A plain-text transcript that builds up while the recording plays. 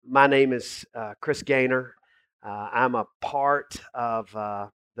My name is Chris Gaynor. I'm a part of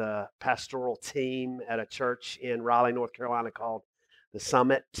the pastoral team at a church in Raleigh, North Carolina called The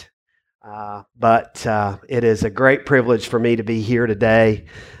Summit. But it is a great privilege for me to be here today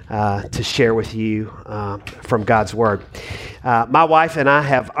to share with you from God's Word. My wife and I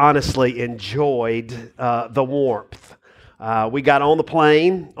have honestly enjoyed the warmth. We got on the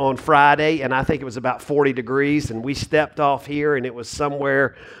plane on Friday, and I think it was about 40 degrees, and we stepped off here, and it was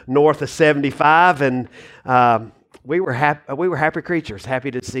somewhere north of 75, and we were happy creatures, happy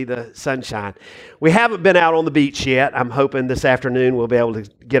to see the sunshine. We haven't been out on the beach yet. I'm hoping this afternoon we'll be able to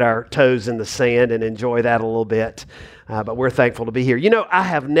get our toes in the sand and enjoy that a little bit. But we're thankful to be here. You know, I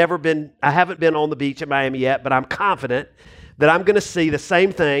haven't been on the beach at Miami yet, but I'm confident that I'm going to see the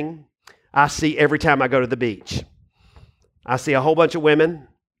same thing I see every time I go to the beach. I see a whole bunch of women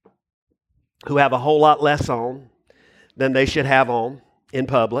who have a whole lot less on than they should have on in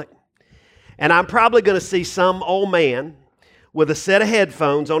public. And I'm probably going to see some old man with a set of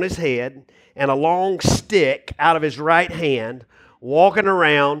headphones on his head and a long stick out of his right hand walking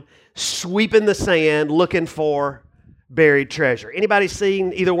around, sweeping the sand, looking for buried treasure. Anybody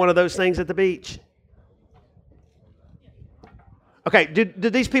seen either one of those things at the beach? Okay,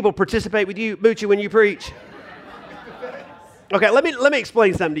 did these people participate with you, Moochie, when you preach? Okay, let me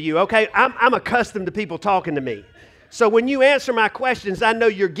explain something to you, okay? I'm accustomed to people talking to me. So when you answer my questions, I know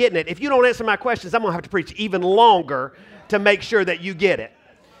you're getting it. If you don't answer my questions, I'm going to have to preach even longer to make sure that you get it.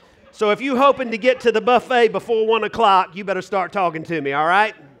 So if you're hoping to get to the buffet before 1 o'clock, you better start talking to me, all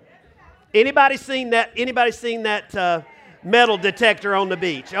right? Anybody seen that metal detector on the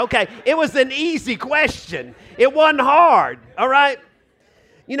beach? Okay, it was an easy question. It wasn't hard, all right?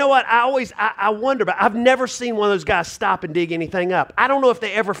 You know what, I wonder about, I've never seen one of those guys stop and dig anything up. I don't know if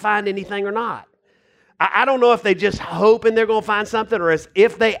they ever find anything or not. I don't know if they just hoping they're going to find something or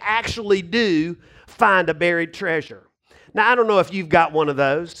if they actually do find a buried treasure. Now, I don't know if you've got one of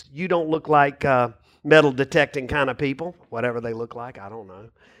those. You don't look like metal detecting kind of people, whatever they look like. I don't know.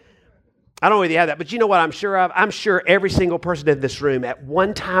 I don't know whether you have that, but you know what I'm sure of? I'm sure every single person in this room at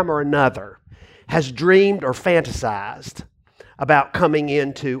one time or another has dreamed or fantasized about coming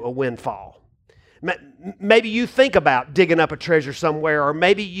into a windfall. Maybe you think about digging up a treasure somewhere, or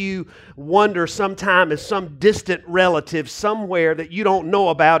maybe you wonder sometime if some distant relative somewhere that you don't know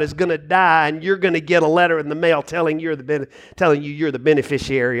about is going to die, and you're going to get a letter in the mail telling you you're the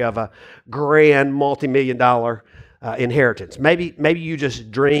beneficiary of a grand multi-million-dollar inheritance. Maybe you just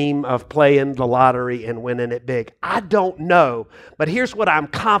dream of playing the lottery and winning it big. I don't know, but here's what I'm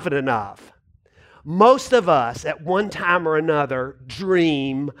confident of. Most of us at one time or another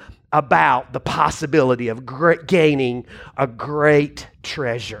dream about the possibility of gaining a great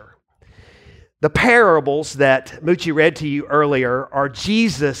treasure. The parables that Moochie read to you earlier are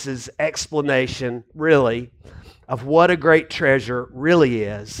Jesus' explanation, really, of what a great treasure really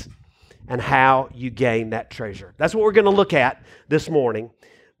is and how you gain that treasure. That's what we're going to look at this morning.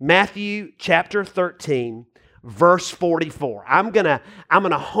 Matthew chapter 13, verse 44. I'm gonna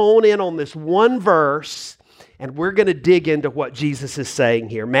hone in on this one verse, and we're going to dig into what Jesus is saying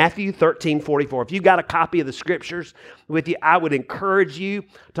here. Matthew 13:44. If you've got a copy of the scriptures with you, I would encourage you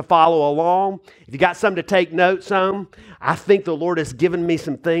to follow along. If you got something to take notes on, I think the Lord has given me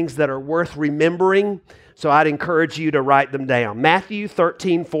some things that are worth remembering, so I'd encourage you to write them down. Matthew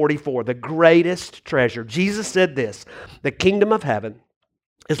 13:44, the greatest treasure. Jesus said this: the kingdom of heaven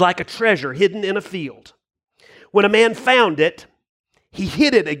is like a treasure hidden in a field. When a man found it, he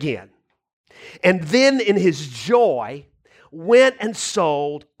hid it again. And then in his joy, went and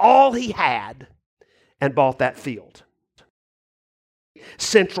sold all he had and bought that field.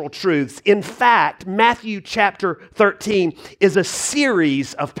 Central truths. In fact, Matthew chapter 13 is a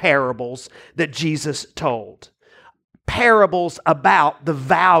series of parables that Jesus told. Parables about the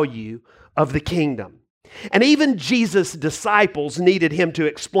value of the kingdom. And even Jesus' disciples needed him to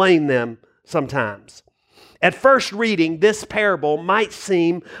explain them sometimes. At first reading, this parable might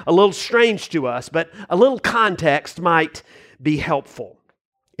seem a little strange to us, but a little context might be helpful.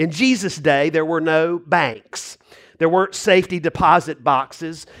 In Jesus' day, there were no banks. There weren't safety deposit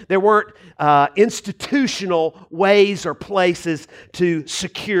boxes. There weren't institutional ways or places to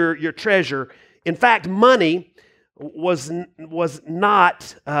secure your treasure. In fact, money was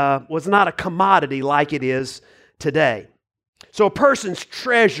not a commodity like it is today. So a person's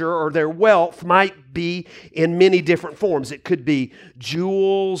treasure or their wealth might be in many different forms. It could be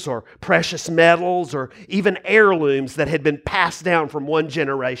jewels or precious metals or even heirlooms that had been passed down from one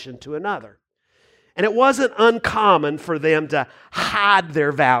generation to another. And it wasn't uncommon for them to hide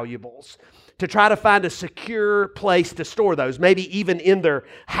their valuables, to try to find a secure place to store those, maybe even in their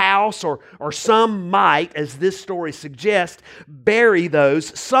house, or some might, as this story suggests, bury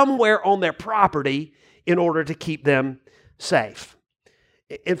those somewhere on their property in order to keep them safe.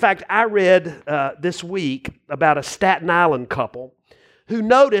 In fact, I read this week about a Staten Island couple who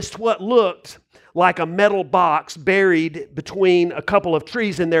noticed what looked like a metal box buried between a couple of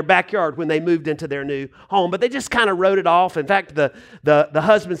trees in their backyard when they moved into their new home. But they just kind of wrote it off. In fact, the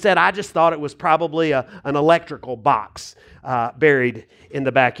husband said, I just thought it was probably an electrical box buried in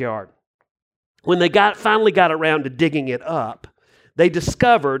the backyard. When they finally got around to digging it up, they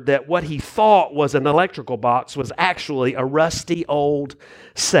discovered that what he thought was an electrical box was actually a rusty old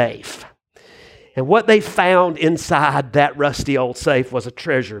safe. And what they found inside that rusty old safe was a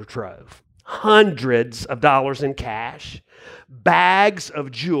treasure trove. Hundreds of dollars in cash, bags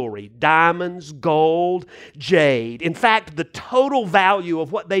of jewelry, diamonds, gold, jade. In fact, the total value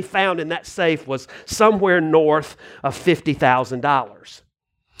of what they found in that safe was somewhere north of $50,000.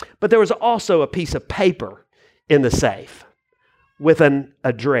 But there was also a piece of paper in the safe with an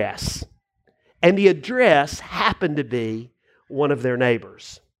address. And the address happened to be one of their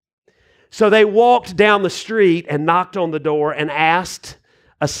neighbors. So they walked down the street and knocked on the door and asked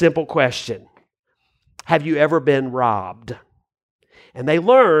a simple question: have you ever been robbed? And they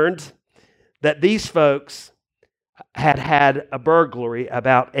learned that these folks had had a burglary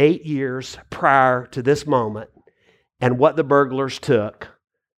about 8 years prior to this moment, and what the burglars took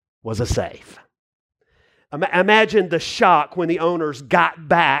was a safe. Imagine the shock when the owners got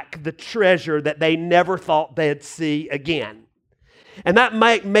back the treasure that they never thought they'd see again. And that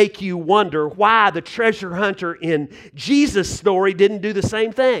might make you wonder why the treasure hunter in Jesus' story didn't do the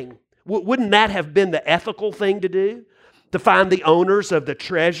same thing. Wouldn't that have been the ethical thing to do? To find the owners of the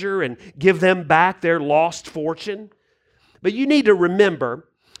treasure and give them back their lost fortune? But you need to remember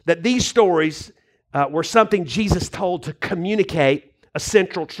that these stories were something Jesus told to communicate a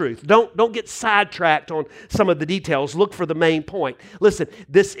central truth. Don't get sidetracked on some of the details. Look for the main point. Listen,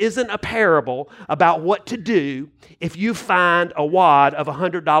 this isn't a parable about what to do if you find a wad of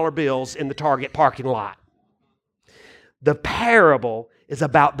 $100 bills in the Target parking lot. The parable is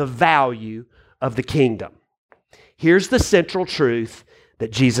about the value of the kingdom. Here's the central truth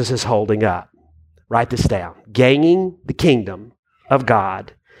that Jesus is holding up. Write this down. Gaining the kingdom of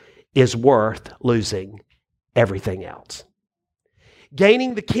God is worth losing everything else.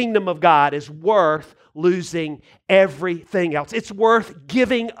 Gaining the kingdom of God is worth losing everything else. It's worth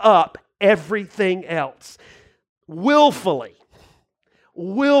giving up everything else. Willfully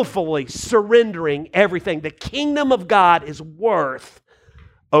surrendering everything. The kingdom of God is worth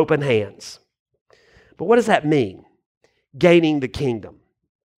open hands. But what does that mean? Gaining the kingdom.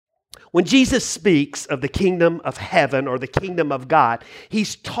 When Jesus speaks of the kingdom of heaven or the kingdom of God,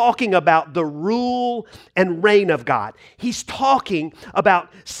 he's talking about the rule and reign of God. He's talking about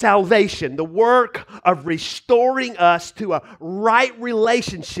salvation, the work of restoring us to a right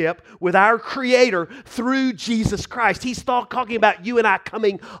relationship with our Creator through Jesus Christ. He's talking about you and I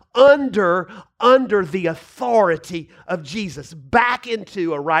coming under the authority of Jesus, back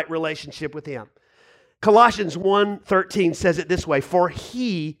into a right relationship with Him. Colossians 1:13 says it this way: for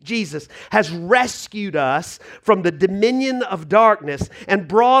He, Jesus, has rescued us from the dominion of darkness and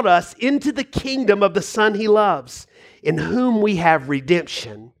brought us into the kingdom of the Son He loves, in whom we have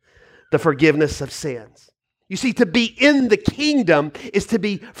redemption, the forgiveness of sins. You see, to be in the kingdom is to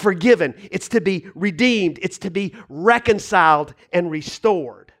be forgiven. It's to be redeemed. It's to be reconciled and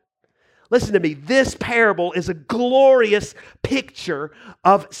restored. Listen to me, this parable is a glorious picture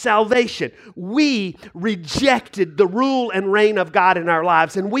of salvation. We rejected the rule and reign of God in our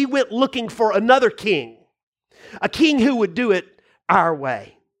lives, and we went looking for another king, a king who would do it our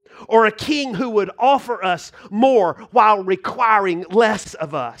way, or a king who would offer us more while requiring less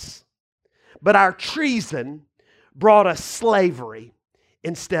of us. But our treason brought us slavery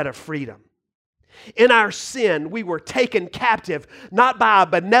instead of freedom. In our sin, we were taken captive, not by a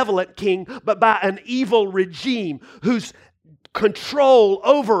benevolent king, but by an evil regime whose control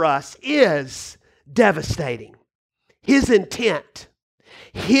over us is devastating. His intent,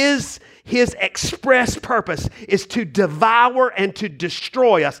 his express purpose is to devour and to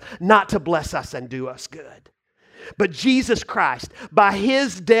destroy us, not to bless us and do us good. But Jesus Christ, by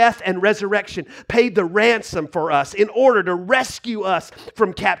His death and resurrection, paid the ransom for us in order to rescue us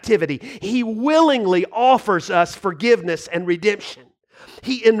from captivity. He willingly offers us forgiveness and redemption.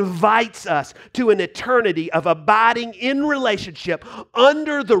 He invites us to an eternity of abiding in relationship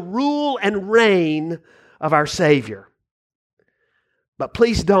under the rule and reign of our Savior. But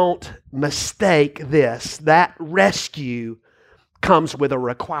please don't mistake this. That rescue comes with a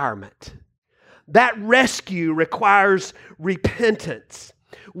requirement. That rescue requires repentance.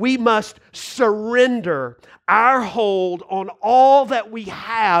 We must surrender our hold on all that we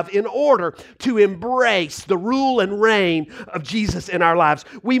have in order to embrace the rule and reign of Jesus in our lives.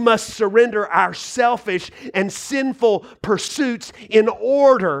 We must surrender our selfish and sinful pursuits in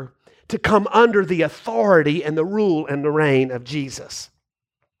order to come under the authority and the rule and the reign of Jesus.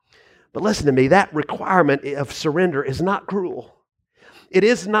 But listen to me, that requirement of surrender is not cruel. It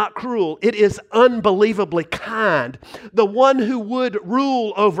is not cruel. It is unbelievably kind. The one who would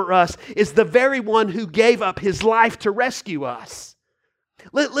rule over us is the very one who gave up his life to rescue us.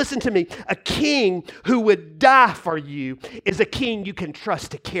 Listen to me. A king who would die for you is a king you can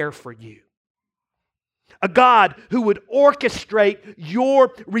trust to care for you. A God who would orchestrate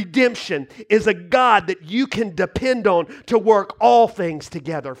your redemption is a God that you can depend on to work all things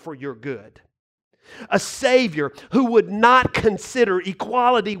together for your good. A Savior who would not consider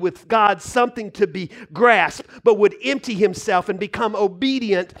equality with God something to be grasped, but would empty himself and become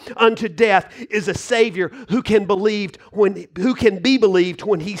obedient unto death is a Savior who can be believed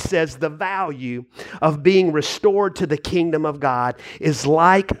when he says the value of being restored to the kingdom of God is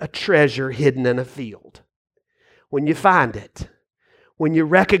like a treasure hidden in a field. When you find it, when you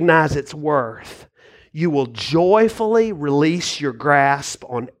recognize its worth, you will joyfully release your grasp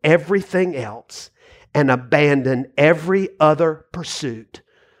on everything else and abandon every other pursuit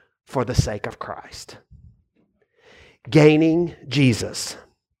for the sake of Christ. Gaining Jesus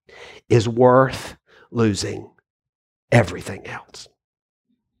is worth losing everything else.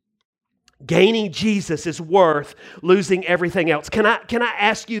 Gaining Jesus is worth losing everything else. Can I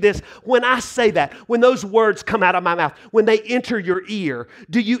ask you this? When I say that, when those words come out of my mouth, when they enter your ear,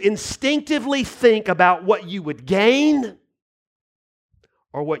 do you instinctively think about what you would gain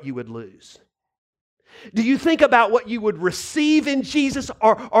or what you would lose? Do you think about what you would receive in Jesus,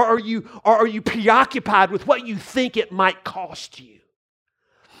 or are you preoccupied with what you think it might cost you?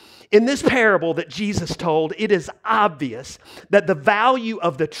 In this parable that Jesus told, it is obvious that the value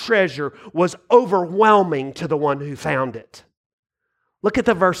of the treasure was overwhelming to the one who found it. Look at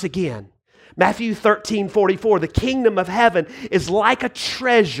the verse again. Matthew 13:44, the kingdom of heaven is like a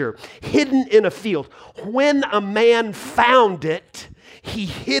treasure hidden in a field. When a man found it, he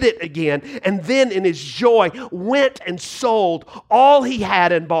hid it again, and then in his joy went and sold all he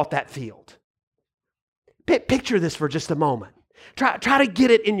had and bought that field. Picture this for just a moment. Try to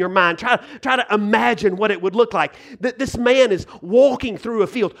get it in your mind. Try to imagine what it would look like. This man is walking through a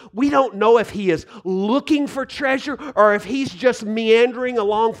field. We don't know if he is looking for treasure or if he's just meandering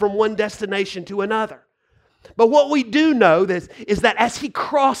along from one destination to another. But what we do know is that as he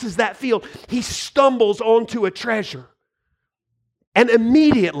crosses that field, he stumbles onto a treasure. And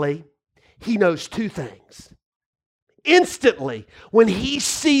immediately, he knows two things. Instantly, when he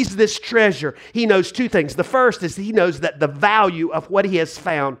sees this treasure, he knows two things. The first is he knows that the value of what he has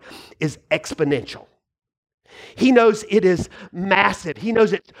found is exponential. He knows it is massive. He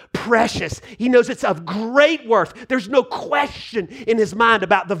knows it's precious. He knows it's of great worth. There's no question in his mind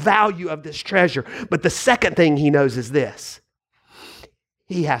about the value of this treasure. But the second thing he knows is this.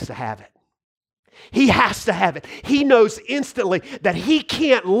 He has to have it. He has to have it. He knows instantly that he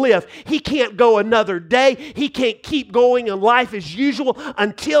can't live. He can't go another day. He can't keep going in life as usual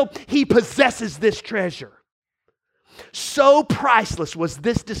until he possesses this treasure. So priceless was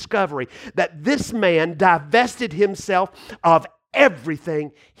this discovery that this man divested himself of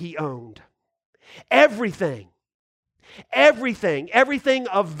everything he owned. Everything. Everything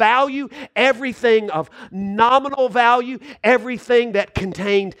of value, everything of nominal value, everything that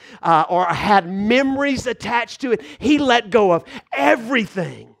contained or had memories attached to it, he let go of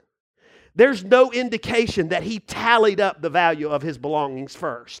everything. There's no indication that he tallied up the value of his belongings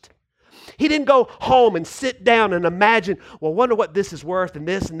first. He didn't go home and sit down and imagine, well, wonder what this is worth and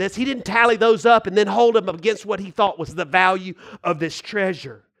this and this. He didn't tally those up and then hold them against what he thought was the value of this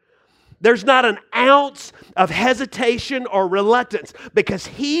treasure. There's not an ounce of hesitation or reluctance because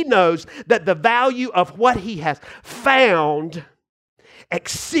he knows that the value of what he has found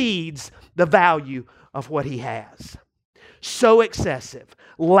exceeds the value of what he has. So excessive,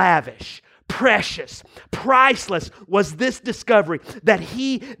 lavish, precious, priceless was this discovery that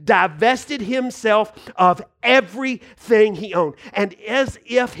he divested himself of everything he owned. And as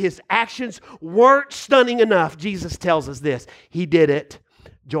if his actions weren't stunning enough, Jesus tells us this: he did it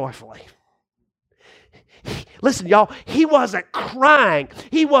joyfully. Listen, y'all, he wasn't crying.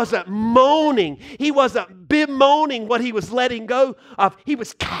 He wasn't moaning. He wasn't bemoaning what he was letting go of. He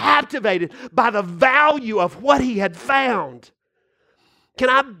was captivated by the value of what he had found. can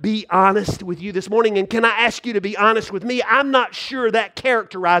I be honest with you this morning? And can I ask you to be honest with me? I'm not sure that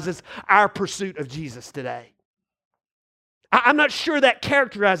characterizes our pursuit of Jesus today. I'm not sure that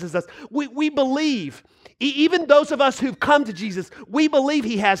characterizes us. We believe, even those of us who've come to Jesus, we believe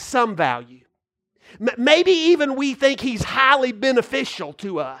He has some value. Maybe even we think He's highly beneficial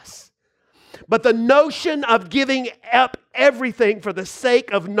to us. But the notion of giving up everything for the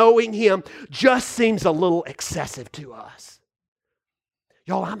sake of knowing Him just seems a little excessive to us.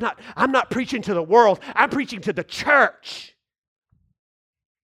 Y'all, I'm not preaching to the world. I'm preaching to the church.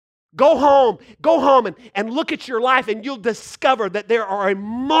 Go home and look at your life, and you'll discover that there are a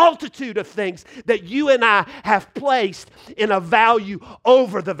multitude of things that you and I have placed in a value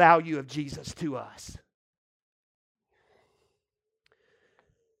over the value of Jesus to us.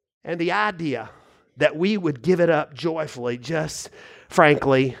 And the idea that we would give it up joyfully just,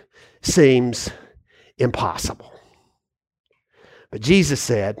 frankly, seems impossible. But Jesus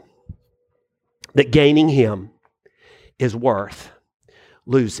said that gaining Him is worth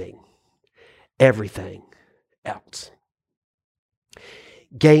losing everything else.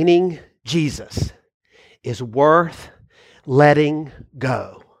 Gaining Jesus is worth letting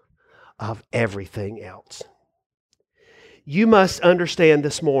go of everything else. You must understand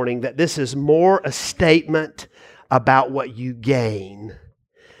this morning that this is more a statement about what you gain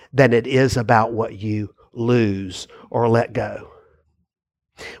than it is about what you lose or let go.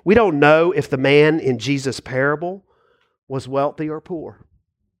 We don't know if the man in Jesus' parable was wealthy or poor.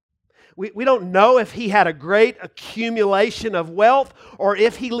 We don't know if he had a great accumulation of wealth or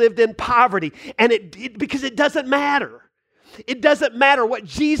if he lived in poverty. And because it doesn't matter. It doesn't matter. What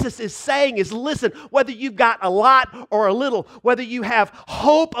Jesus is saying is, listen, whether you've got a lot or a little, whether you have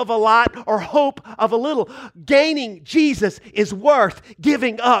hope of a lot or hope of a little, gaining Jesus is worth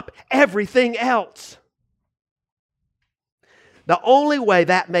giving up everything else. The only way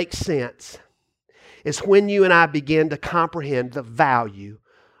that makes sense is when you and I begin to comprehend the value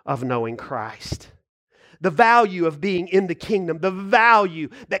of knowing Christ. The value of being in the kingdom, the value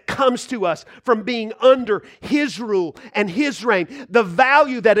that comes to us from being under His rule and His reign, the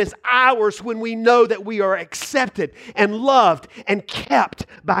value that is ours when we know that we are accepted and loved and kept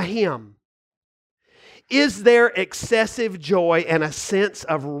by Him. Is there excessive joy and a sense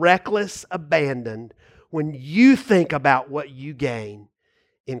of reckless abandon when you think about what you gain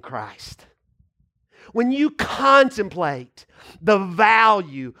in Christ? When you contemplate the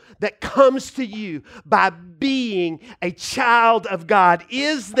value that comes to you by being a child of God,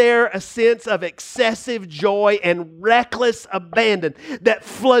 is there a sense of excessive joy and reckless abandon that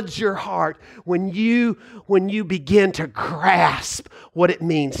floods your heart when you begin to grasp what it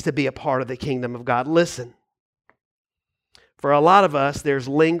means to be a part of the kingdom of God? Listen, for a lot of us, there's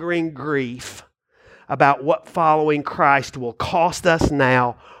lingering grief about what following Christ will cost us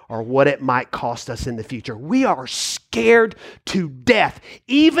now or what it might cost us in the future. We are scared to death,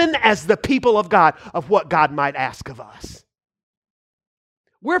 even as the people of God, of what God might ask of us.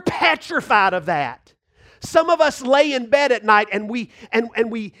 We're petrified of that. Some of us lay in bed at night and we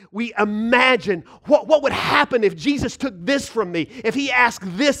imagine what would happen if Jesus took this from me, if He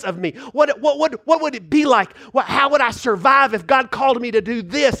asked this of me. What would it be like? How would I survive if God called me to do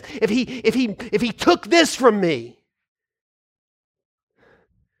this? If He took this from me?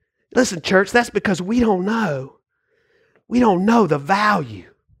 Listen, church, that's because we don't know. We don't know the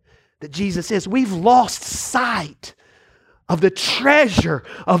value that Jesus is. We've lost sight of the treasure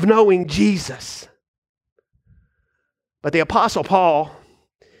of knowing Jesus. But the Apostle Paul,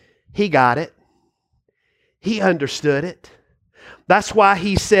 he got it. He understood it. That's why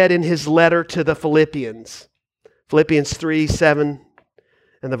he said in his letter to the Philippians, Philippians 3:7,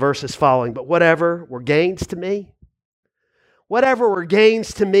 and the verses following, but whatever were gains to me,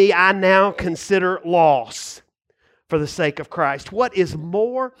 I now consider loss for the sake of Christ. What is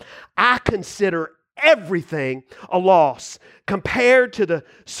more, I consider everything a loss compared to the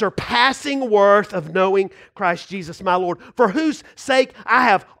surpassing worth of knowing Christ Jesus my Lord, for whose sake I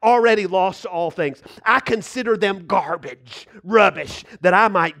have already lost all things. I consider them garbage, rubbish, that I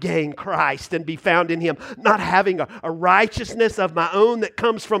might gain Christ and be found in Him, not having a righteousness of my own that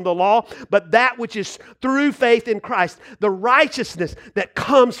comes from the law, but that which is through faith in Christ, the righteousness that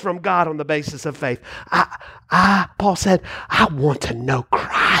comes from God on the basis of faith. Paul said, I want to know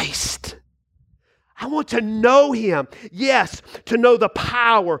Christ. I want to know Him. Yes, to know the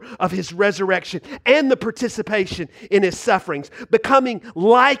power of His resurrection and the participation in His sufferings, becoming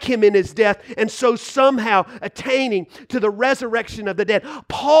like Him in His death, and so somehow attaining to the resurrection of the dead.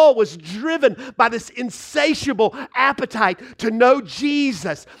 Paul was driven by this insatiable appetite to know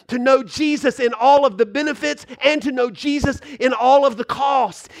Jesus in all of the benefits and to know Jesus in all of the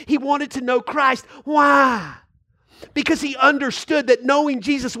costs. He wanted to know Christ. Why? Because he understood that knowing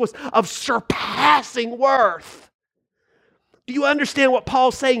Jesus was of surpassing worth. Do you understand what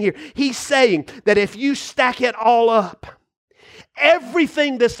Paul's saying here? He's saying that if you stack it all up,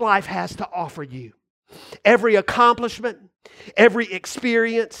 everything this life has to offer you, every accomplishment, every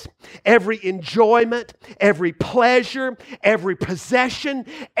experience, every enjoyment, every pleasure, every possession,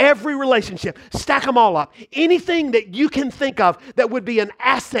 every relationship, stack them all up. Anything that you can think of that would be an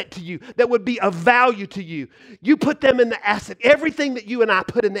asset to you, that would be of value to you, you put them in the asset. Everything that you and I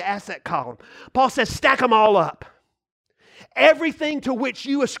put in the asset column. Paul says stack them all up. Everything to which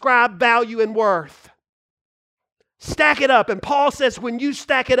you ascribe value and worth. Stack it up. And Paul says when you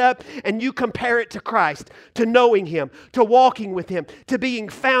stack it up and you compare it to Christ, to knowing Him, to walking with Him, to being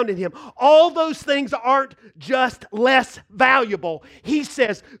found in Him, all those things aren't just less valuable. He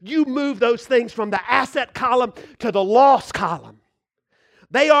says you move those things from the asset column to the loss column.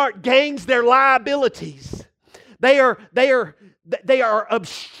 They aren't gains, they're liabilities. They are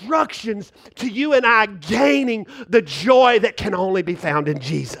obstructions to you and I gaining the joy that can only be found in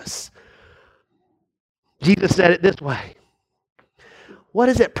Jesus. Jesus said it this way. What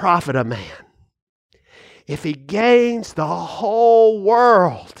does it profit a man if he gains the whole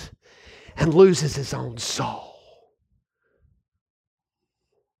world and loses his own soul?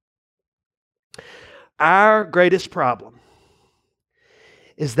 Our greatest problem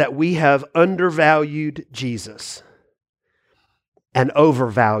is that we have undervalued Jesus and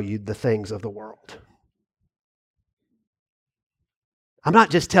overvalued the things of the world. I'm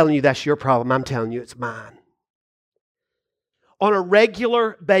not just telling you that's your problem, I'm telling you it's mine. On a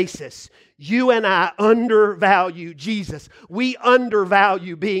regular basis, you and I undervalue Jesus. We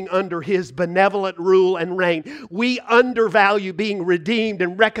undervalue being under His benevolent rule and reign. We undervalue being redeemed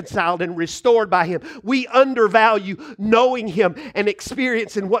and reconciled and restored by Him. We undervalue knowing Him and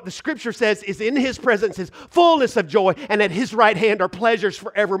experiencing what the Scripture says is in His presence is fullness of joy, and at His right hand are pleasures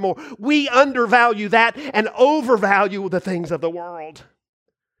forevermore. We undervalue that and overvalue the things of the world.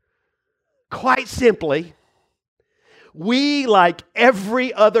 Quite simply, we, like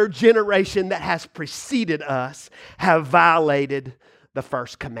every other generation that has preceded us, have violated the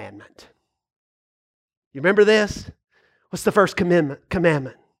first commandment. You remember this? What's the first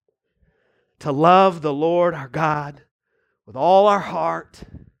commandment? To love the Lord our God with all our heart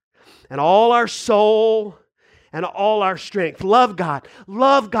and all our soul and all our strength. Love God.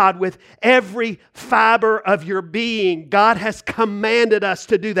 Love God with every fiber of your being. God has commanded us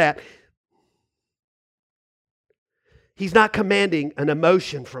to do that. He's not commanding an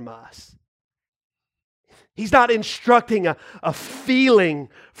emotion from us. He's not instructing a feeling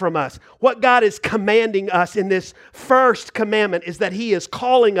from us. What God is commanding us in this first commandment is that He is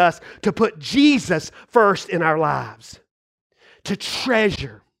calling us to put Jesus first in our lives. To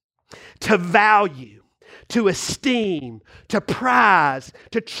treasure, to value, to esteem, to prize,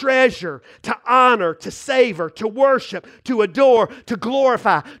 to treasure, to honor, to savor, to worship, to adore, to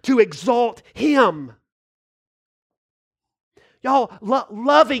glorify, to exalt Him. Y'all,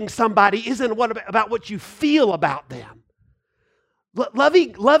 loving somebody isn't about what you feel about them.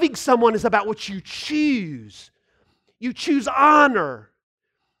 Loving someone is about what you choose. You choose honor.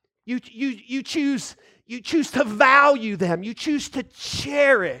 You choose to value them. You choose to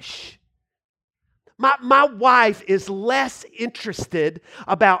cherish. My wife is less interested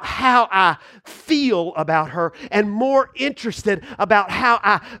about how I feel about her and more interested about how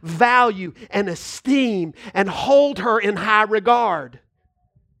I value and esteem and hold her in high regard.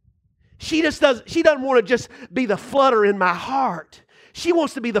 She doesn't want to just be the flutter in my heart. She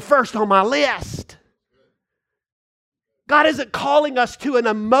wants to be the first on my list. God isn't calling us to an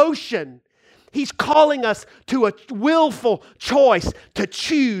emotion. He's calling us to a willful choice to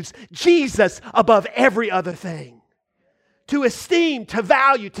choose Jesus above every other thing. To esteem, to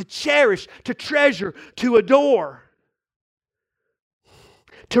value, to cherish, to treasure, to adore.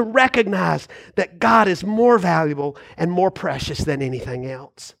 To recognize that God is more valuable and more precious than anything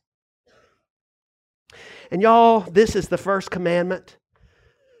else. And y'all, this is the first commandment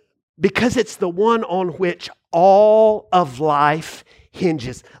because it's the one on which all of life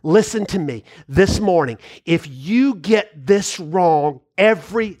hinges. Listen to me this morning. If you get this wrong,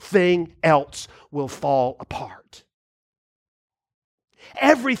 everything else will fall apart.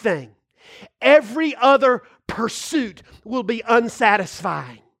 Everything. every other pursuit will be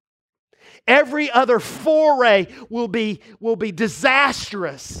unsatisfying. Every other foray will be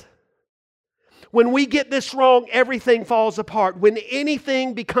disastrous. When we get this wrong, everything falls apart. When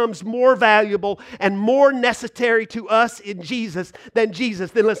anything becomes more valuable and more necessary to us in Jesus, then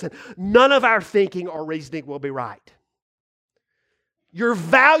listen, none of our thinking or reasoning will be right. Your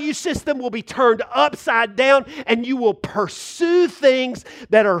value system will be turned upside down, and you will pursue things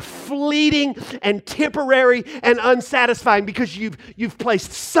that are fleeting and temporary and unsatisfying because you've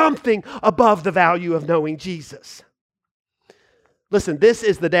placed something above the value of knowing Jesus. Listen, this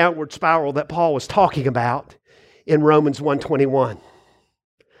is the downward spiral that Paul was talking about in Romans 1:21.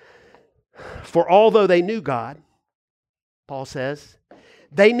 For although they knew God, Paul says,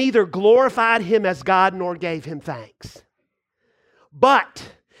 they neither glorified him as God nor gave him thanks.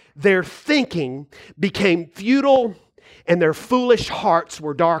 But their thinking became futile and their foolish hearts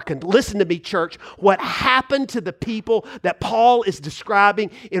were darkened. Listen to me, church. What happened to the people that Paul is describing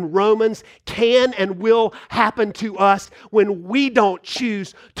in Romans can and will happen to us when we don't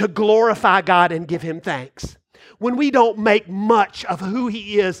choose to glorify God and give him thanks. When we don't make much of who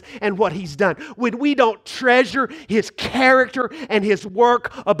he is and what he's done. When we don't treasure his character and his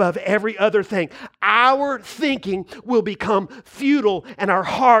work above every other thing. Our thinking will become futile and our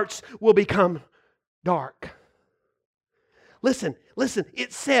hearts will become dark. Listen,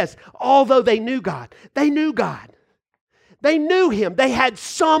 it says, although they knew God, they knew God. They knew him. They had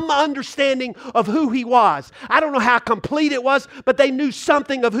some understanding of who he was. I don't know how complete it was, but they knew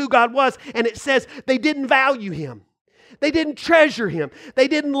something of who God was. And it says they didn't value him. They didn't treasure him. They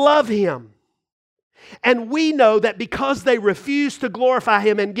didn't love him. And we know that because they refused to glorify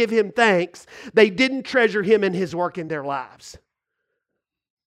him and give him thanks, they didn't treasure him and his work in their lives.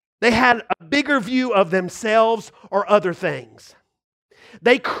 They had a bigger view of themselves or other things.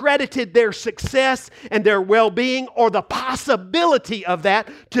 They credited their success and their well-being or the possibility of that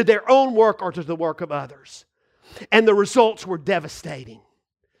to their own work or to the work of others. And the results were devastating.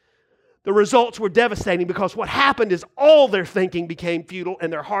 The results were devastating because what happened is all their thinking became futile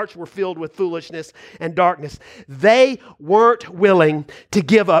and their hearts were filled with foolishness and darkness. They weren't willing to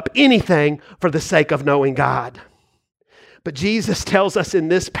give up anything for the sake of knowing God. But Jesus tells us in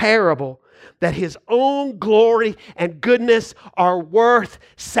this parable that his own glory and goodness are worth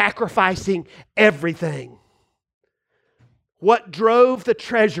sacrificing everything. What drove the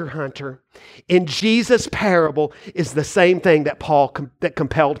treasure hunter in Jesus' parable is the same thing that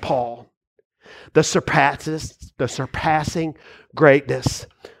compelled Paul. The surpassing greatness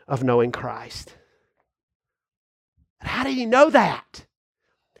of knowing Christ. How did he know that?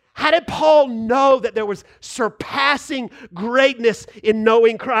 How did Paul know that there was surpassing greatness in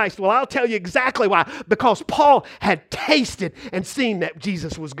knowing Christ? Well, I'll tell you exactly why. Because Paul had tasted and seen that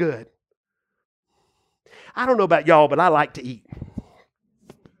Jesus was good. I don't know about y'all, but I like to eat.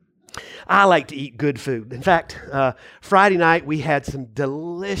 I like to eat good food. In fact, Friday night we had some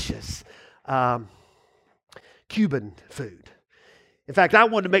delicious Cuban food. In fact, I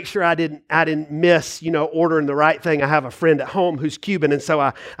wanted to make sure I didn't miss, ordering the right thing. I have a friend at home who's Cuban, and so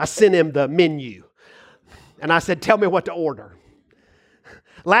I sent him the menu. And I said, tell me what to order.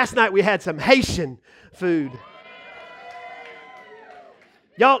 Last night we had some Haitian food.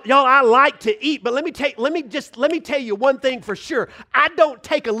 Y'all, I like to eat, but let me tell you one thing for sure. I don't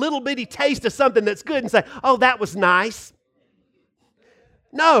take a little bitty taste of something that's good and say, oh, that was nice.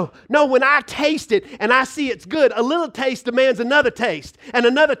 No, when I taste it and I see it's good, a little taste demands another taste and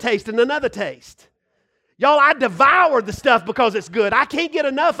another taste and another taste. Y'all, I devour the stuff because it's good. I can't get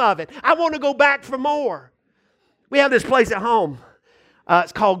enough of it. I want to go back for more. We have this place at home.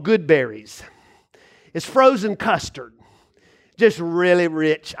 It's called Good Berries. It's frozen custard. Just really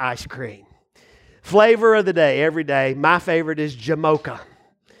rich ice cream. Flavor of the day, every day. My favorite is Jamocha.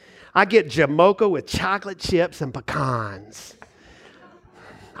 I get Jamocha with chocolate chips and pecans.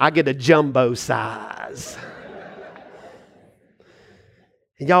 I get a jumbo size.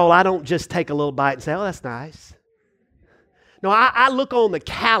 And y'all, I don't just take a little bite and say, oh, that's nice. No, I look on the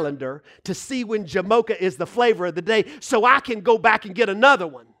calendar to see when Jamocha is the flavor of the day so I can go back and get another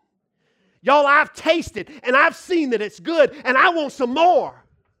one. Y'all, I've tasted and I've seen that it's good and I want some more.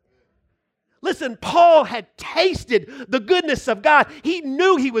 Listen, Paul had tasted the goodness of God. He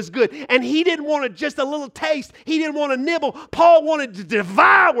knew he was good and he didn't want just a little taste. He didn't want to nibble. Paul wanted to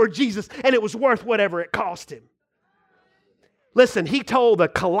devour Jesus and it was worth whatever it cost him. Listen, he told the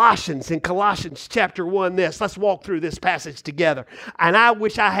Colossians in Colossians chapter 1 this. Let's walk through this passage together. And I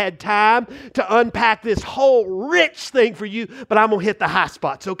wish I had time to unpack this whole rich thing for you, but I'm going to hit the high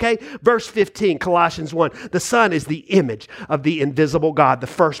spots, okay? Verse 15, Colossians 1. The Son is the image of the invisible God, the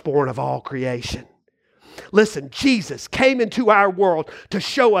firstborn of all creation. Listen, Jesus came into our world to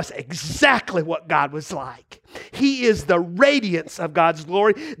show us exactly what God was like. He is the radiance of God's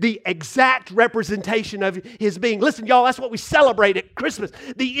glory, the exact representation of His being. Listen, y'all, that's what we celebrate at Christmas.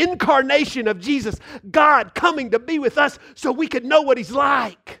 The incarnation of Jesus, God coming to be with us so we could know what He's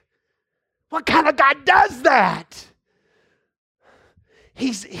like. What kind of God does that?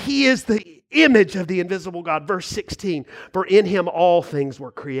 He is the image of the invisible God. Verse 16, for in Him all things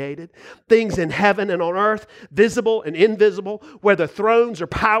were created, things in heaven and on earth, visible and invisible, whether thrones or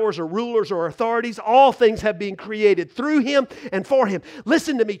powers or rulers or authorities, all things have been created through Him and for Him.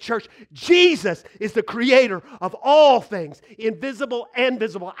 Listen to me, church. Jesus is the creator of all things, invisible and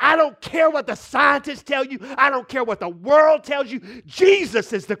visible. I don't care what the scientists tell you. I don't care what the world tells you.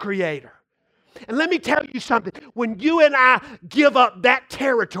 Jesus is the creator. And let me tell you something. When you and I give up that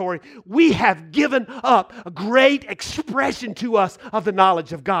territory, we have given up a great expression to us of the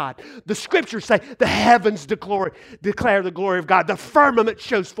knowledge of God. The scriptures say the heavens declare the glory of God. The firmament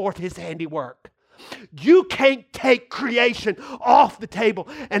shows forth His handiwork. You can't take creation off the table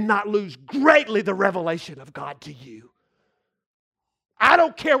and not lose greatly the revelation of God to you. I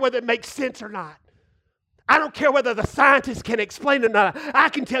don't care whether it makes sense or not. I don't care whether the scientists can explain it or not. I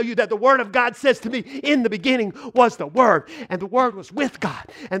can tell you that the Word of God says to me, in the beginning was the Word, and the Word was with God,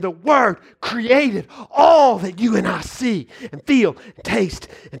 and the Word created all that you and I see and feel and taste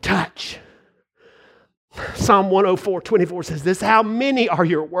and touch. Psalm 104:24 says this, how many are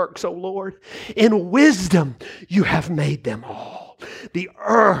your works, O Lord? In wisdom you have made them all. The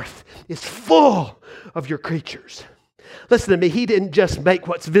earth is full of your creatures. Listen to me, He didn't just make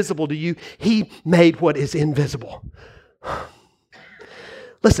what's visible to you, He made what is invisible.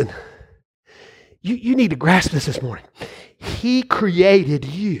 Listen, you need to grasp this morning. He created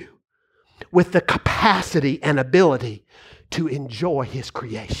you with the capacity and ability to enjoy His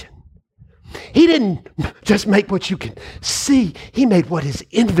creation. He didn't just make what you can see, He made what is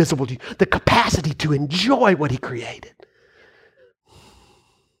invisible to you, the capacity to enjoy what He created.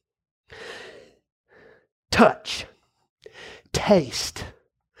 Touch. Taste,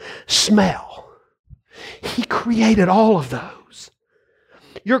 smell. He created all of those.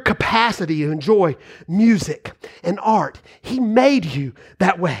 Your capacity to enjoy music and art, He made you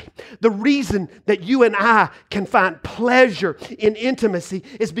that way. The reason that you and I can find pleasure in intimacy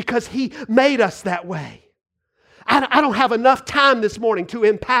is because He made us that way. I don't have enough time this morning to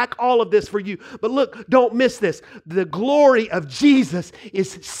unpack all of this for you. But look, don't miss this. The glory of Jesus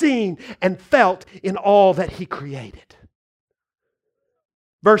is seen and felt in all that He created.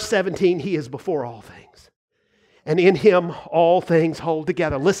 Verse 17, He is before all things. And in Him all things hold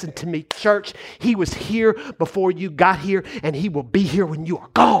together. Listen to me, church. He was here before you got here, and He will be here when you are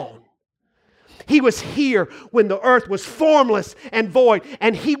gone. He was here when the earth was formless and void,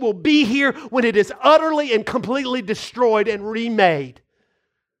 and He will be here when it is utterly and completely destroyed and remade.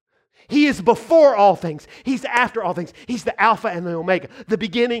 He is before all things. He's after all things. He's the Alpha and the Omega, the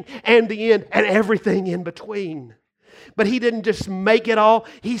beginning and the end, and everything in between. But He didn't just make it all.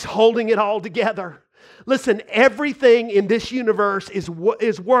 He's holding it all together. Listen, everything in this universe is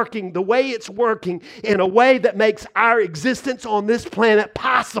working the way it's working in a way that makes our existence on this planet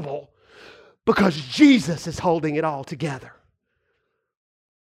possible because Jesus is holding it all together.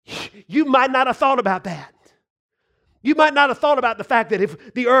 You might not have thought about that. You might not have thought about the fact that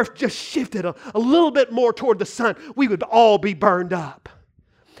if the earth just shifted a little bit more toward the sun, we would all be burned up.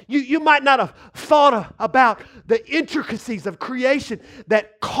 You might not have thought about the intricacies of creation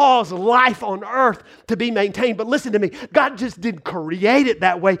that cause life on earth to be maintained. But listen to me, God just didn't create it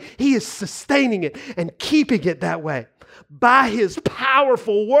that way. He is sustaining it and keeping it that way. By His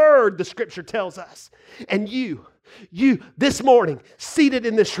powerful word, the scripture tells us. And you this morning, seated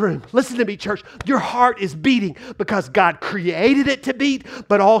in this room, listen to me, church, your heart is beating because God created it to beat,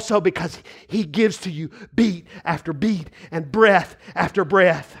 but also because He gives to you beat after beat and breath after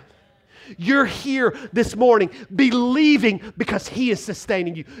breath. You're here this morning believing because He is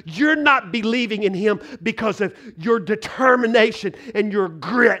sustaining you. You're not believing in Him because of your determination and your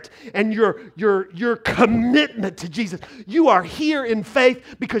grit and your commitment to Jesus. You are here in faith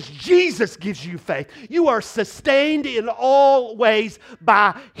because Jesus gives you faith. You are sustained in all ways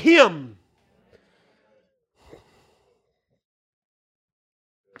by Him.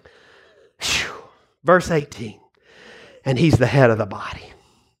 Whew. Verse 18, and He's the head of the body,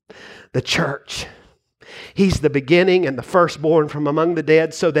 the church. He's the beginning and the firstborn from among the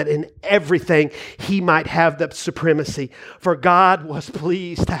dead, so that in everything he might have the supremacy. For God was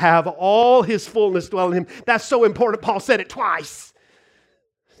pleased to have all his fullness dwell in him. That's so important. Paul said it twice.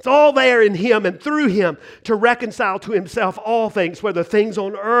 It's all there in him and through him to reconcile to himself all things, whether things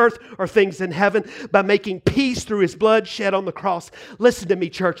on earth or things in heaven, by making peace through his blood shed on the cross. Listen to me,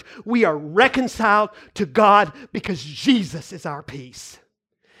 church. We are reconciled to God because Jesus is our peace.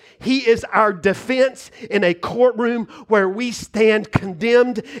 He is our defense in a courtroom where we stand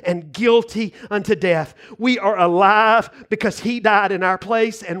condemned and guilty unto death. We are alive because he died in our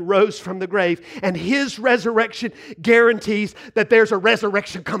place and rose from the grave. And his resurrection guarantees that there's a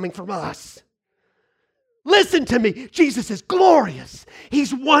resurrection coming from us. Listen to me. Jesus is glorious.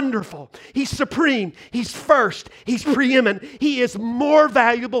 He's wonderful. He's supreme. He's first. He's preeminent. He is more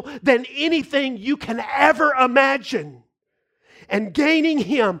valuable than anything you can ever imagine. And gaining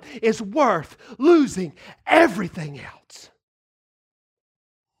him is worth losing everything else.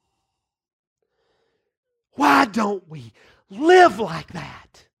 Why don't we live like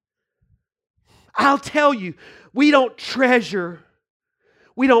that? I'll tell you, we don't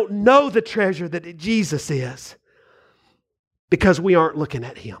know the treasure that Jesus is because we aren't looking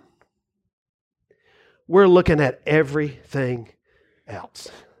at him. We're looking at everything else.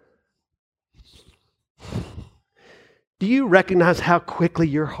 Do you recognize how quickly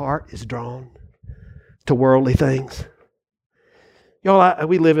your heart is drawn to worldly things? Y'all,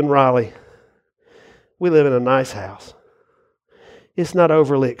 we live in Raleigh. We live in a nice house. It's not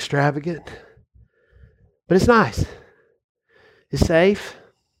overly extravagant, but it's nice. It's safe.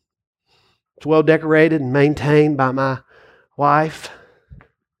 It's well decorated and maintained by my wife.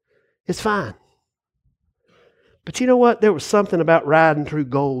 It's fine. But you know what? There was something about riding through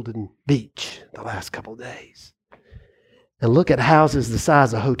Golden Beach the last couple of days. And look at houses the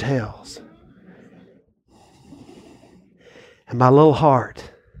size of hotels. And my little heart,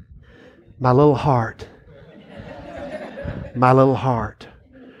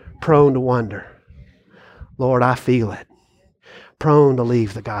 prone to wonder. Lord, I feel it. Prone to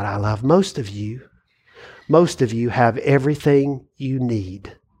leave the God I love. Most of you have everything you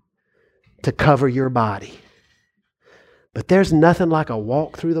need to cover your body. But there's nothing like a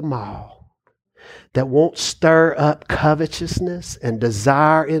walk through the mall that won't stir up covetousness and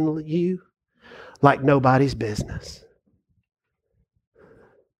desire in you like nobody's business.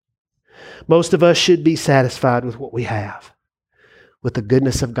 Most of us should be satisfied with what we have, with the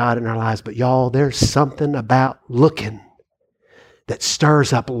goodness of God in our lives. But y'all, there's something about looking that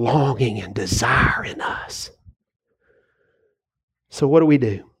stirs up longing and desire in us. So what do we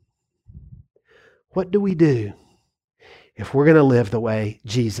do? What do we do if we're going to live the way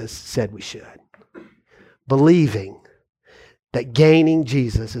Jesus said we should? Believing that gaining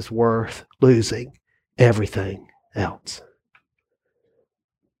Jesus is worth losing everything else.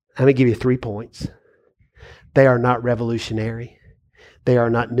 I'm going to give you 3 points. They are not revolutionary. They are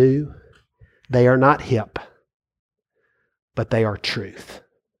not new. They are not hip. But they are truth.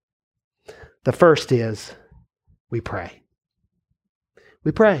 The first is we pray.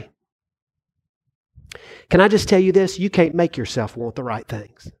 We pray. Can I just tell you this? You can't make yourself want the right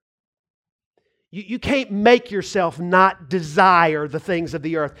things. You can't make yourself not desire the things of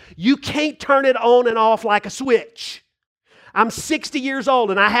the earth. You can't turn it on and off like a switch. I'm 60 years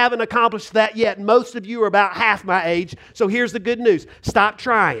old and I haven't accomplished that yet. Most of you are about half my age. So here's the good news. Stop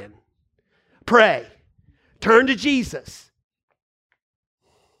trying. Pray. Turn to Jesus.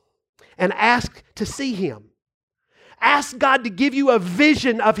 And ask to see him. Ask God to give you a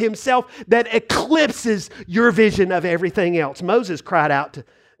vision of himself that eclipses your vision of everything else. Moses cried out to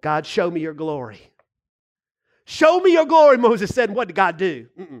God, show me your glory. Show me your glory, Moses said. And what did God do?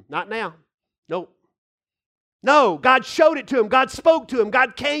 Not now. Nope. No, God showed it to him. God spoke to him.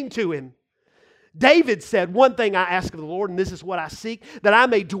 God came to him. David said, one thing I ask of the Lord, and this is what I seek, that I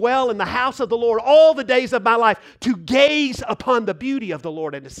may dwell in the house of the Lord all the days of my life, to gaze upon the beauty of the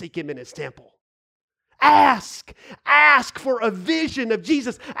Lord and to seek him in his temple. Ask for a vision of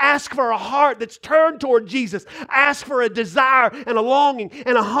Jesus. Ask for a heart that's turned toward Jesus. Ask for a desire and a longing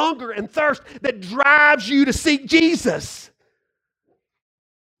and a hunger and thirst that drives you to seek Jesus.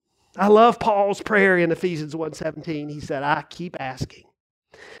 I love Paul's prayer in Ephesians 1:17. He said, I keep asking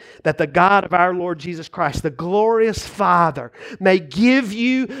that the God of our Lord Jesus Christ, the glorious Father, may give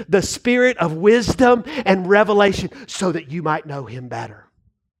you the spirit of wisdom and revelation so that you might know him better.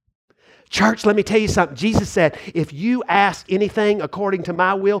 Church, let me tell you something. Jesus said, if you ask anything according to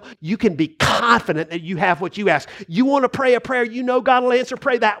my will, you can be confident that you have what you ask. You want to pray a prayer you know God will answer,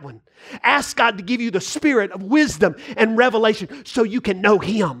 pray that one. Ask God to give you the spirit of wisdom and revelation so you can know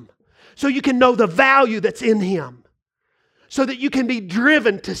him. so you can know the value that's in Him, so that you can be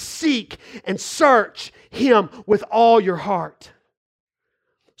driven to seek and search Him with all your heart.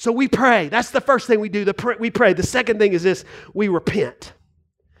 So we pray. That's the first thing we do. We pray. The second thing is this: we repent.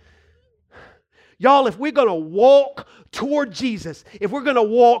 Y'all, if we're going to walk toward Jesus, if we're going to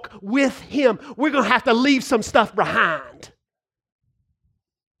walk with Him, we're going to have to leave some stuff behind.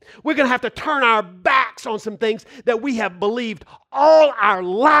 We're going to have to turn our backs on some things that we have believed all our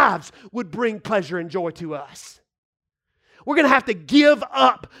lives would bring pleasure and joy to us. We're going to have to give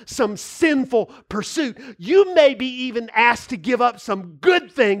up some sinful pursuit. You may be even asked to give up some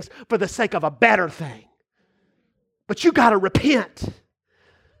good things for the sake of a better thing. But you got to repent.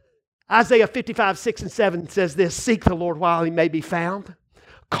 Isaiah 55, 6 and 7 says this: seek the Lord while He may be found.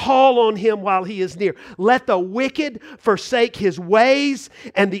 Call on Him while He is near. Let the wicked forsake his ways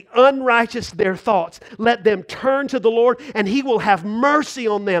and the unrighteous their thoughts. Let them turn to the Lord, and He will have mercy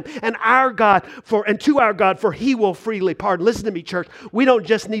on them, and to our God, for He will freely pardon. Listen to me, church. We don't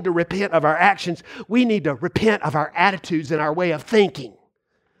just need to repent of our actions. We need to repent of our attitudes and our way of thinking.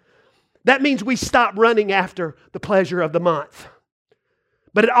 That means we stop running after the pleasure of the month.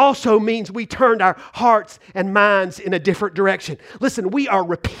 But it also means we turned our hearts and minds in a different direction. Listen, we are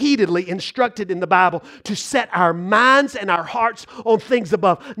repeatedly instructed in the Bible to set our minds and our hearts on things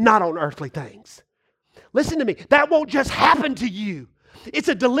above, not on earthly things. Listen to me, that won't just happen to you. It's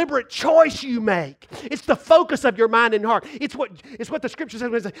a deliberate choice you make. It's the focus of your mind and heart. It's what the Scripture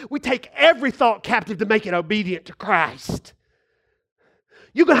says. We take every thought captive to make it obedient to Christ.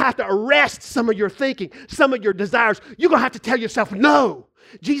 You're going to have to arrest some of your thinking, some of your desires. You're going to have to tell yourself no.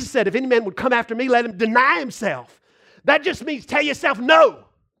 Jesus said, if any man would come after me, let him deny himself. That just means tell yourself no.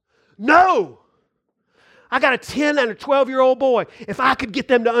 No. I got a 10 and a 12-year-old boy. If I could get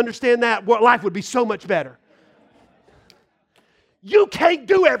them to understand that, life would be so much better. You can't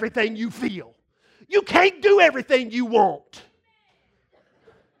do everything you feel. You can't do everything you want.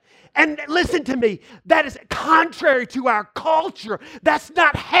 And listen to me, that is contrary to our culture. That's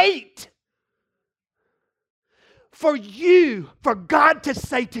not hate. For God to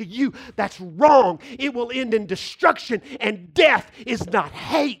say to you, that's wrong. It will end in destruction, and death is not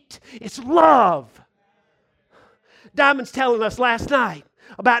hate. It's love. Diamond's telling us last night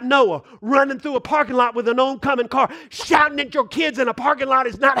about Noah running through a parking lot with an oncoming car. Shouting at your kids in a parking lot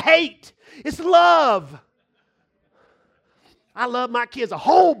is not hate. It's love. I love my kids a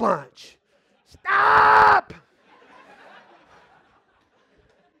whole bunch. Stop!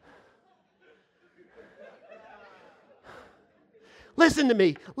 Listen to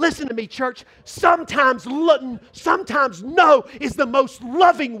me, church. Sometimes no is the most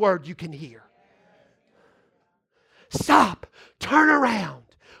loving word you can hear. Stop, turn around,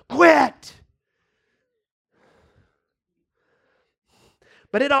 quit.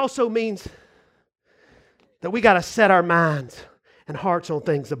 But it also means that we got to set our minds and hearts on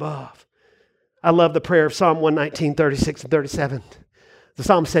things above. I love the prayer of Psalm 119, 36 and 37. The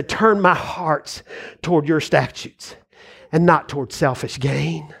psalm said, turn my hearts toward your statutes and not toward selfish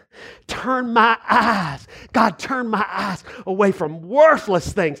gain. Turn my eyes, God, turn my eyes away from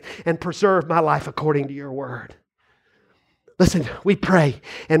worthless things and preserve my life according to your word. Listen, we pray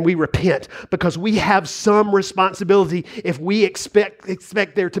and we repent because we have some responsibility if we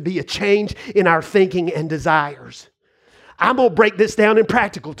expect there to be a change in our thinking and desires. I'm going to break this down in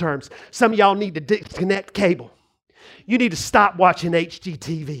practical terms. Some of y'all need to disconnect cable. You need to stop watching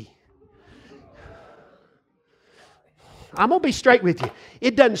HGTV. I'm going to be straight with you.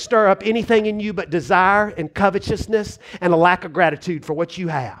 It doesn't stir up anything in you but desire and covetousness and a lack of gratitude for what you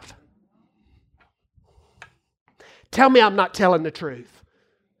have. Tell me I'm not telling the truth.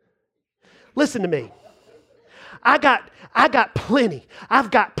 Listen to me. I got plenty.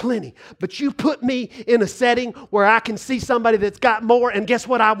 I've got plenty. But you put me in a setting where I can see somebody that's got more, and guess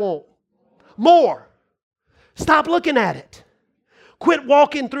what I want? More. Stop looking at it. Quit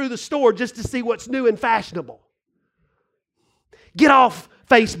walking through the store just to see what's new and fashionable. Get off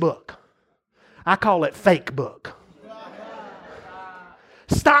Facebook. I call it fake book.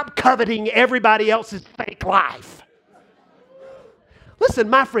 Stop coveting everybody else's fake life. Listen,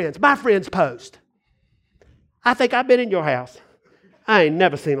 my friends post. I think I've been in your house. I ain't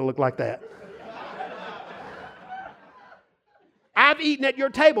never seen it look like that. I've eaten at your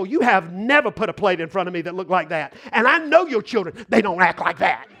table. You have never put a plate in front of me that looked like that. And I know your children, they don't act like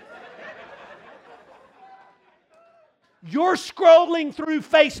that. Your scrolling through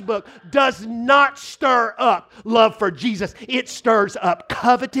Facebook does not stir up love for Jesus. It stirs up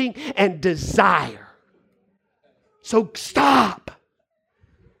coveting and desire. So stop.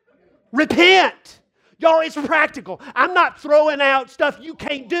 Repent. Y'all, it's practical. I'm not throwing out stuff you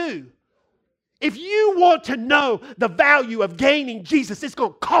can't do. If you want to know the value of gaining Jesus, it's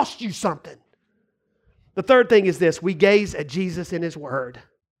going to cost you something. The third thing is this: we gaze at Jesus in His Word.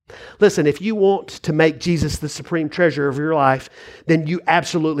 Listen, if you want to make Jesus the supreme treasure of your life, then you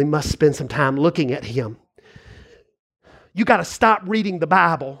absolutely must spend some time looking at Him. You got to stop reading the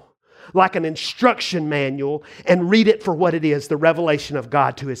Bible like an instruction manual and read it for what it is, the revelation of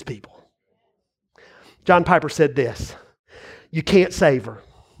God to His people. John Piper said this: you can't savor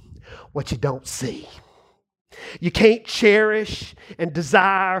what you don't see. You can't cherish and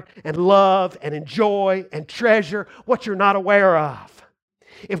desire and love and enjoy and treasure what you're not aware of.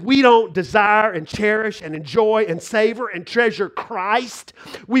 If we don't desire and cherish and enjoy and savor and treasure Christ,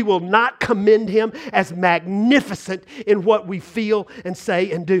 we will not commend Him as magnificent in what we feel and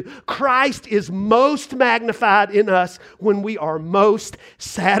say and do. Christ is most magnified in us when we are most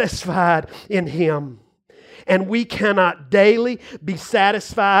satisfied in Him. And we cannot daily be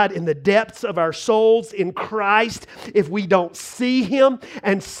satisfied in the depths of our souls in Christ if we don't see Him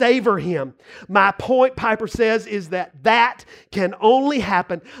and savor Him. My point, Piper says, is that can only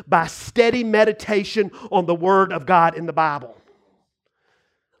happen by steady meditation on the Word of God in the Bible.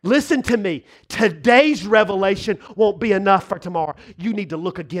 Listen to me. Today's revelation won't be enough for tomorrow. You need to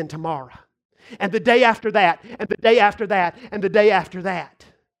look again tomorrow. And the day after that, and the day after that, and the day after that.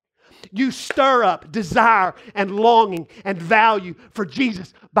 You stir up desire and longing and value for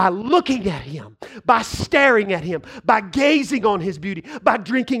Jesus by looking at Him, by staring at Him, by gazing on His beauty, by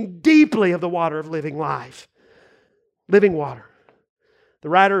drinking deeply of the water of living life. Living water. The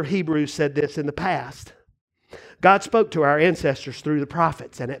writer of Hebrews said this in the past. God spoke to our ancestors through the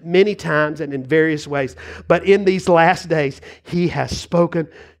prophets, and at many times and in various ways. But in these last days, He has spoken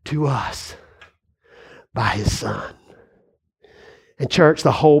to us by His Son. And church,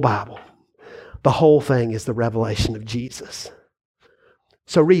 the whole Bible, the whole thing is the revelation of Jesus.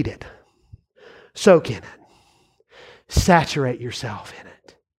 So read it. Soak in it. Saturate yourself in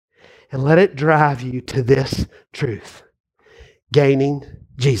it. And let it drive you to this truth. Gaining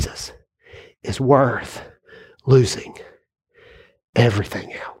Jesus is worth losing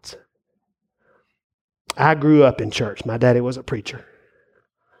everything else. I grew up in church. My daddy was a preacher.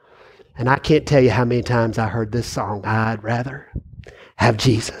 And I can't tell you how many times I heard this song: I'd rather have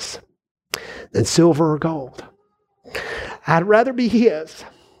Jesus than silver or gold. I'd rather be His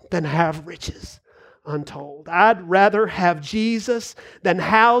than have riches untold. I'd rather have Jesus than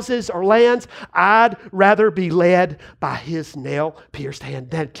houses or lands. I'd rather be led by His nail-pierced hand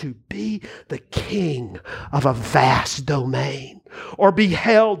than to be the king of a vast domain or be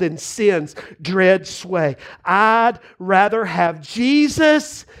held in sin's dread sway. I'd rather have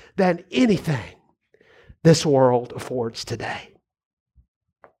Jesus than anything this world affords today.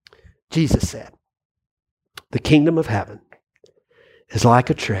 Jesus said, the kingdom of heaven is like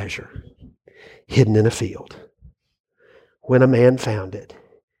a treasure hidden in a field. When a man found it,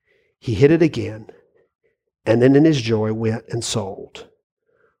 he hid it again, and then in his joy went and sold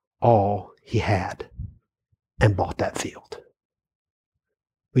all he had and bought that field.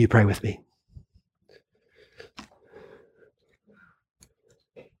 Will you pray with me?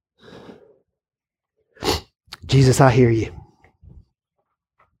 Jesus, I hear you.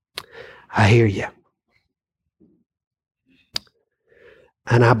 I hear you.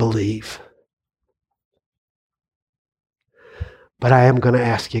 And I believe. But I am going to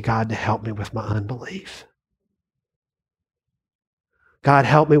ask you, God, to help me with my unbelief. God,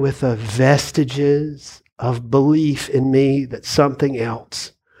 help me with the vestiges of belief in me that something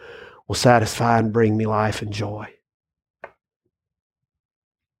else will satisfy and bring me life and joy.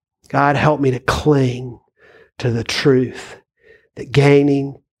 God, help me to cling to the truth that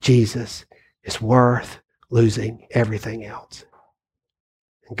gaining Jesus is worth losing everything else.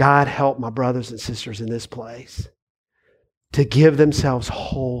 And God, help my brothers and sisters in this place to give themselves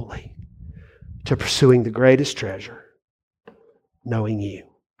wholly to pursuing the greatest treasure, knowing you.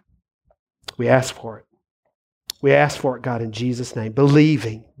 We ask for it. We ask for it, God, in Jesus' name,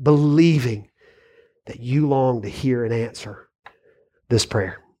 believing that you long to hear and answer this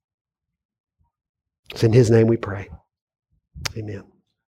prayer. It's in His name we pray. Amen.